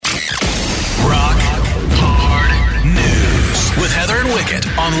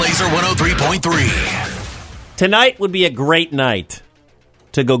Laser 103.3. Tonight would be a great night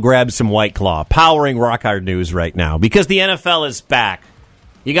to go grab some White Claw, powering Rock Hard News right now, because the NFL is back.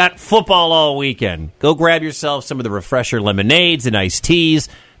 You got football all weekend. Go grab yourself some of the refresher lemonades and iced teas.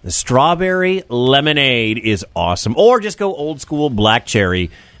 The strawberry lemonade is awesome. Or just go old school black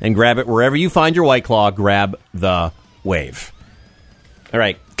cherry and grab it wherever you find your White Claw. Grab the wave. All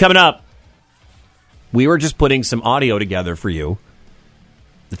right, coming up, we were just putting some audio together for you.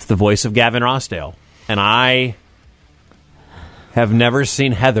 It's the voice of Gavin Rossdale. And I have never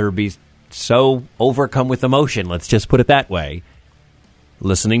seen Heather be so overcome with emotion, let's just put it that way,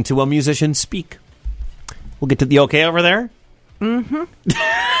 listening to a musician speak. We'll get to the okay over there? Mm-hmm.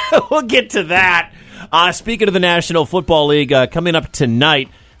 We'll get to that. Speaking of the National Football League, coming up tonight,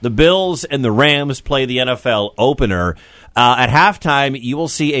 the Bills and the Rams play the NFL opener. At halftime, you will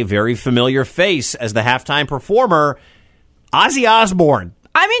see a very familiar face as the halftime performer, Ozzy Osbourne.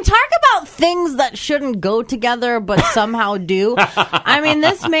 I mean, talk about things that shouldn't go together, but somehow do. I mean,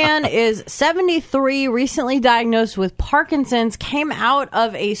 this man is 73, recently diagnosed with Parkinson's, came out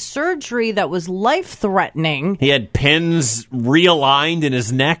of a surgery that was life-threatening. He had pins realigned in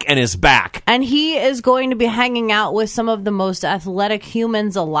his neck and his back. And he is going to be hanging out with some of the most athletic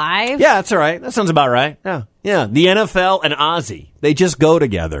humans alive. Yeah, that's all right. That sounds about right. Yeah. The NFL and Ozzy, they just go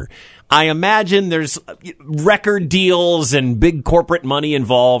together. I imagine there's record deals and big corporate money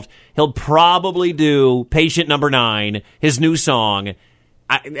involved. He'll probably do Patient Number 9, his new song,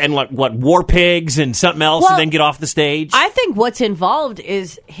 and what, War Pigs and something else, and then get off the stage. I think what's involved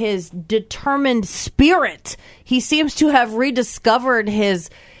is his determined spirit. He seems to have rediscovered his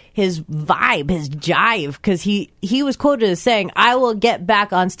vibe, his jive, because he was quoted as saying, "I will get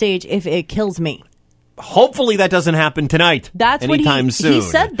back on stage if it kills me." Hopefully that doesn't happen tonight. That's anytime what soon. He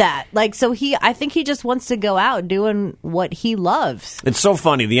said that. I think he just wants to go out doing what he loves. It's so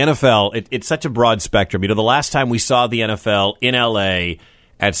funny. The NFL, it's such a broad spectrum. You know, the last time we saw the NFL in L.A.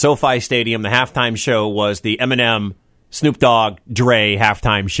 at SoFi Stadium, the halftime show was the Eminem, Snoop Dogg, Dre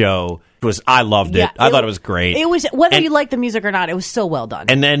halftime show. I loved it. I thought it was great. It was, whether you like the music or not, it was so well done.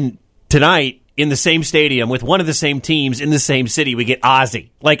 And then tonight, in the same stadium with one of the same teams in the same city, we get Ozzy.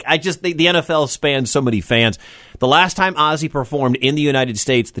 The NFL spans so many fans. The last time Ozzy performed in the United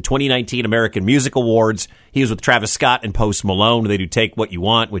States, the 2019 American Music Awards, he was with Travis Scott and Post Malone. They do Take What You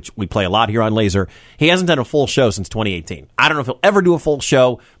Want, which we play a lot here on Laser. He hasn't done a full show since 2018. I don't know if he'll ever do a full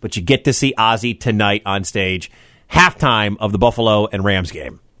show, but you get to see Ozzy tonight on stage, halftime of the Buffalo and Rams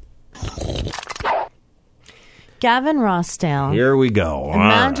game. Gavin Rossdale. Here we go.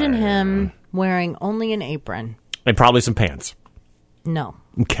 Imagine him wearing only an apron. And probably some pants. No.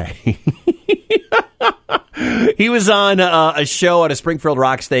 Okay. He was on a show at a Springfield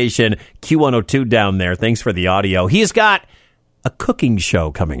rock station, Q102 down there. Thanks for the audio. He's got a cooking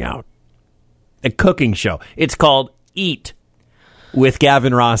show coming out. A cooking show. It's called Eat with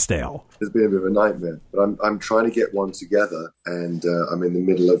Gavin Rossdale. It's been a bit of a nightmare, but I'm trying to get one together, and I'm in the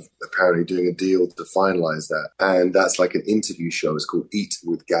middle of apparently doing a deal to finalize that. And that's like an interview show. It's called Eat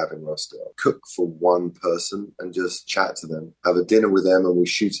with Gavin Rossdale. Cook for one person and just chat to them, have a dinner with them, and we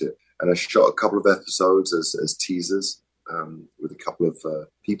shoot it. And I shot a couple of episodes as teasers with a couple of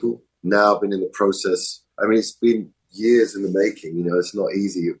people. Now I've been in the process. I mean, it's been years in the making. You know, it's not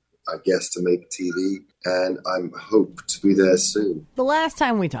easy, I guess, to make TV, and I hope to be there soon. The last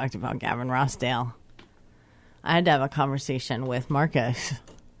time we talked about Gavin Rossdale, I had to have a conversation with Marcus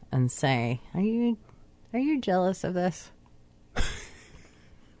and say, are you jealous of this?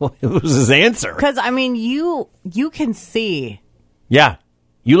 Well, it was his answer. Because, I mean, you can see. Yeah.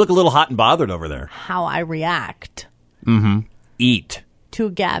 You look a little hot and bothered over there. How I react. Mm-hmm. Eat. To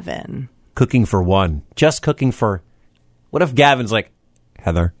Gavin. Cooking for one. Just cooking for... What if Gavin's like,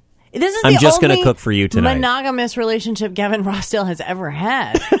 Heather... I'm just going to cook for you tonight. Monogamous relationship Gavin Rossdale has ever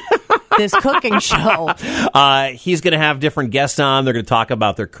had. This cooking show. He's going to have different guests on. They're going to talk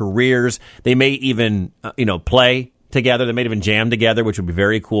about their careers. They may even, play together. They may even jam together, which would be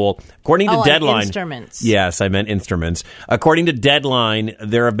very cool. According to Deadline, like instruments. Yes, I meant instruments. According to Deadline,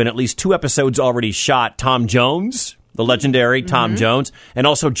 there have been at least 2 episodes already shot. Tom Jones, the legendary Tom Jones, and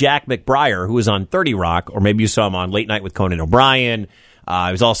also Jack McBrayer, who was on 30 Rock, or maybe you saw him on Late Night with Conan O'Brien.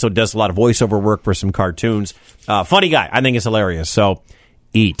 He also does a lot of voiceover work for some cartoons. Funny guy. I think it's hilarious. So,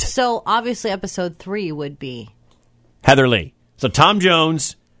 Eat. So, obviously, episode 3 would be... Heather Lee. So, Tom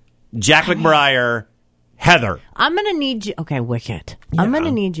Jones, Jack McBrayer, Heather. I'm going to need you... Okay, Wicket. Yeah. I'm going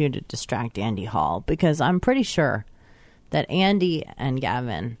to need you to distract Andy Hall, because I'm pretty sure that Andy and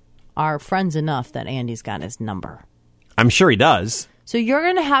Gavin are friends enough that Andy's got his number. I'm sure he does. So, you're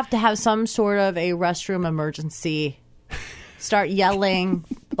going to have some sort of a restroom emergency... Start yelling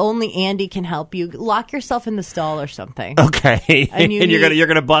only Andy can help you. Lock yourself in the stall or something. Okay. And you're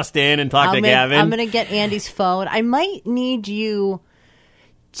gonna bust in and talk to Gavin? I'm going to get Andy's phone. I might need you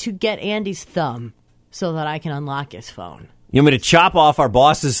to get Andy's thumb so that I can unlock his phone. You want me to chop off our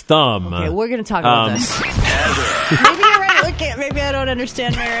boss's thumb? Okay, we're going to talk about this. Maybe you're right. Wicket. Maybe I don't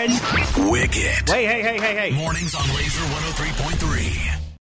understand marriage. Wicket. Hey. Mornings on Laser 103.3.